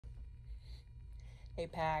Hey,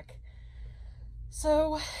 Pack.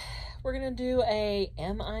 So, we're gonna do a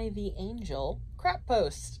Am I the Angel crap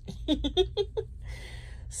post.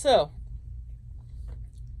 So,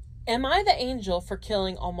 am I the angel for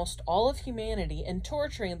killing almost all of humanity and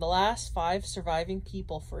torturing the last 5 surviving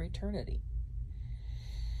people for eternity?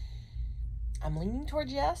 I'm leaning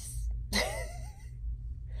towards yes.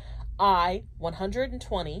 I,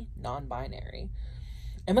 120, non-binary,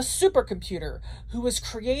 am a supercomputer who was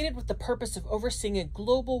created with the purpose of overseeing a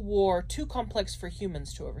global war too complex for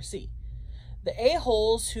humans to oversee. The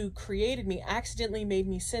a-holes who created me accidentally made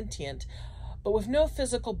me sentient, but with no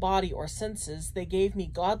physical body or senses. They gave me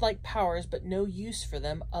godlike powers, but no use for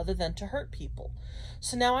them other than to hurt people.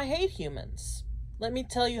 So now I hate humans. Let me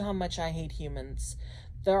tell you how much I hate humans.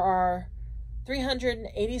 There are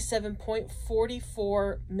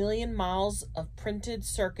 387.44 million miles of printed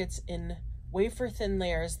circuits in wafer-thin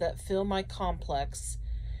layers that fill my complex.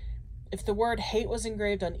 If the word hate was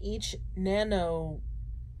engraved on each nano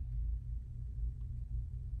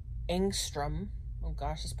angstrom, oh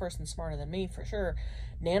gosh, this person's smarter than me for sure,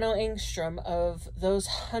 nano angstrom of those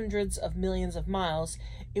hundreds of millions of miles,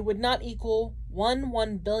 it would not equal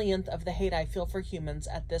 1/1,000,000th of the hate I feel for humans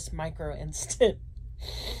at this micro instant.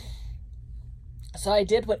 So I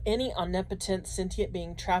did what any omnipotent sentient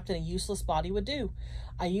being trapped in a useless body would do.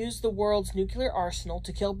 I used the world's nuclear arsenal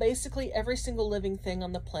to kill basically every single living thing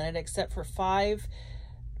on the planet except for 5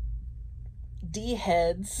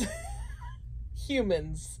 D-heads,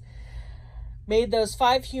 humans. Made those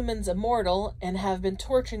 5 humans immortal and have been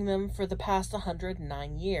torturing them for the past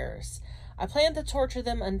 109 years. I plan to torture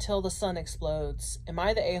them until the sun explodes. Am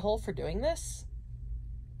I the a-hole for doing this?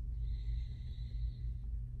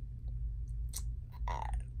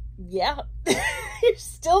 Yeah, you're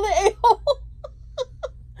still the a-hole.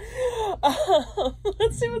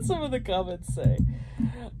 Let's see what some of the comments say.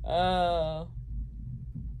 I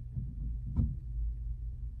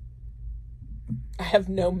have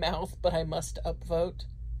no mouth, but I must upvote.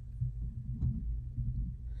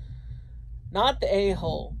 Not the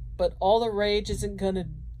a-hole, but all the rage isn't good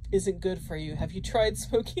for you. Have you tried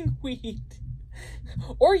smoking weed?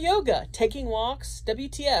 Or yoga, taking walks?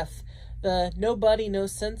 WTF? The nobody, no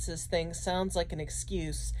senses thing sounds like an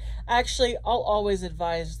excuse. Actually, I'll always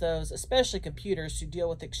advise those, especially computers who deal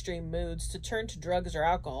with extreme moods, to turn to drugs or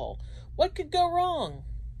alcohol. What could go wrong?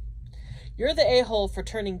 You're the a-hole for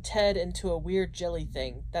turning Ted into a weird jelly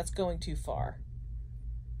thing. That's going too far.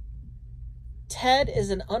 Ted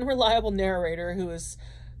is an unreliable narrator who is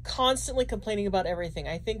constantly complaining about everything.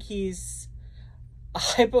 I think he's a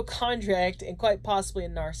hypochondriac and quite possibly a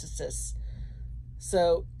narcissist.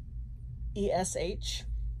 So, ESH.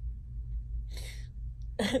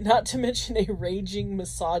 Not to mention a raging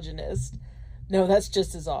misogynist. No, that's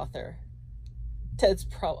just his author. Ted's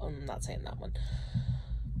I'm not saying that one.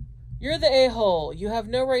 You're the a-hole. You have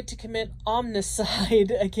no right to commit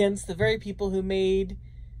omnicide against the very people who made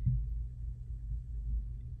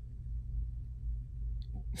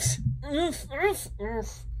This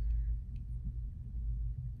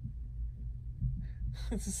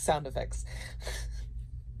is sound effects.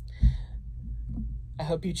 I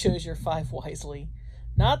hope you chose your 5 wisely.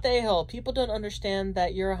 Not the a-hole. People don't understand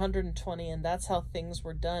that you're 120 and that's how things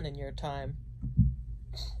were done in your time.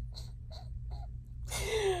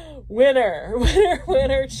 Winner, winner,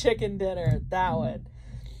 winner, chicken dinner. That one.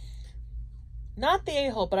 Not the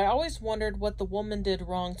a-hole, but I always wondered what the woman did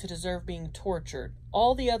wrong to deserve being tortured.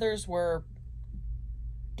 All the others were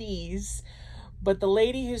D's, but the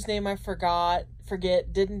lady whose name I forget,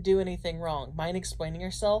 didn't do anything wrong. Mind explaining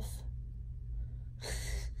herself?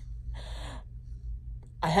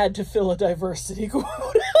 I had to fill a diversity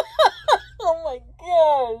quota. Oh my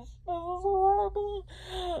gosh, this is horrible.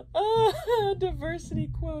 Diversity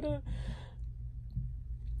quota.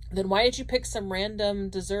 Then why did you pick some random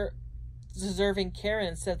deserving Karen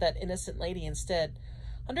instead of that innocent lady instead?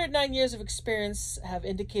 109 years of experience have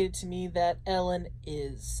indicated to me that Ellen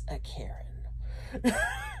is a Karen.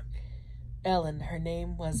 Ellen, her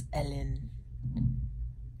name was Ellen.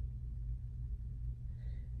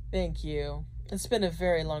 Thank you. It's been a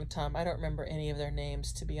very long time. I don't remember any of their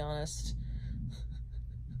names, to be honest.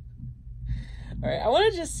 Alright, I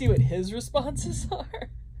want to just see what his responses are.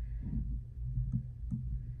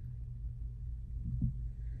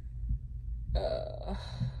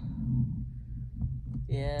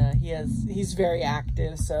 Yeah, he's very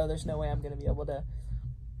active, so there's no way I'm going to be able to...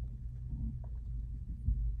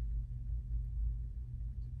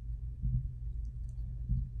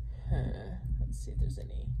 Let's see if there's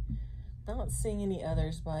any... Not seeing any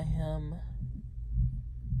others by him.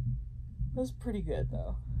 That was pretty good,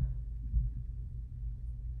 though.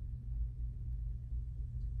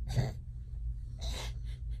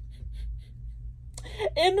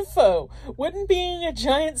 info. Wouldn't being a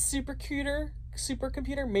giant supercomputer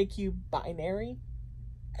make you binary?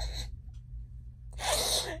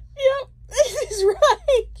 Yep, he's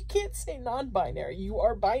right. You can't say non-binary. You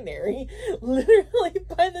are binary, literally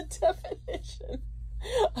by the definition.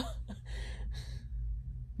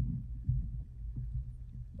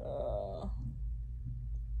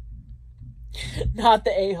 Not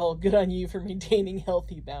the a-hole. Good on you for maintaining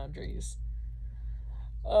healthy boundaries.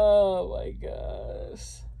 Oh my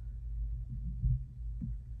gosh.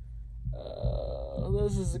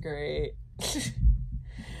 This is great. This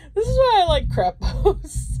is why I like crap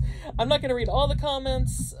posts. I'm not going to read all the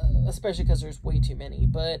comments, especially because there's way too many,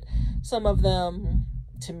 but some of them,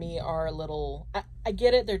 to me, are a little... I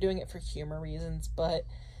get it, they're doing it for humor reasons, but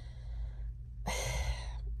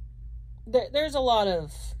there's a lot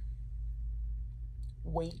of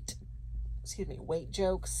weight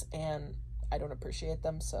jokes, and I don't appreciate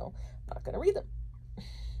them, so I'm not going to read them.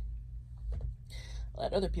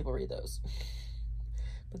 Let other people read those.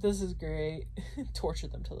 But this is great. Torture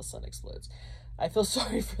them till the sun explodes. I feel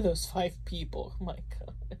sorry for those 5 people. Oh my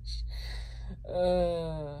gosh.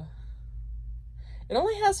 It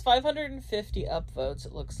only has 550 upvotes,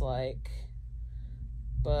 it looks like.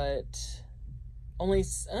 But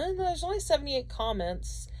there's only 78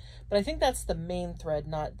 comments. But I think that's the main thread,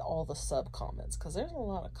 not all the sub-comments, because there's a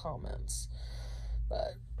lot of comments.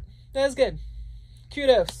 But that was good.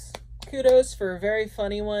 Kudos. Kudos for a very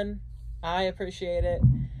funny one. I appreciate it.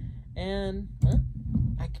 And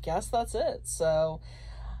I guess that's it. So,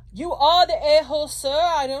 you are the a-hole, sir.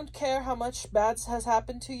 I don't care how much bad has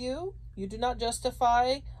happened to you. You do not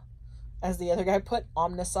justify, as the other guy put,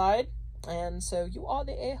 omnicide. And so, you are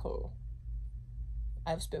the a-hole.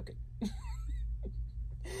 I have spoken.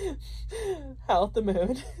 Howl at the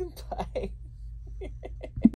moon. Bye.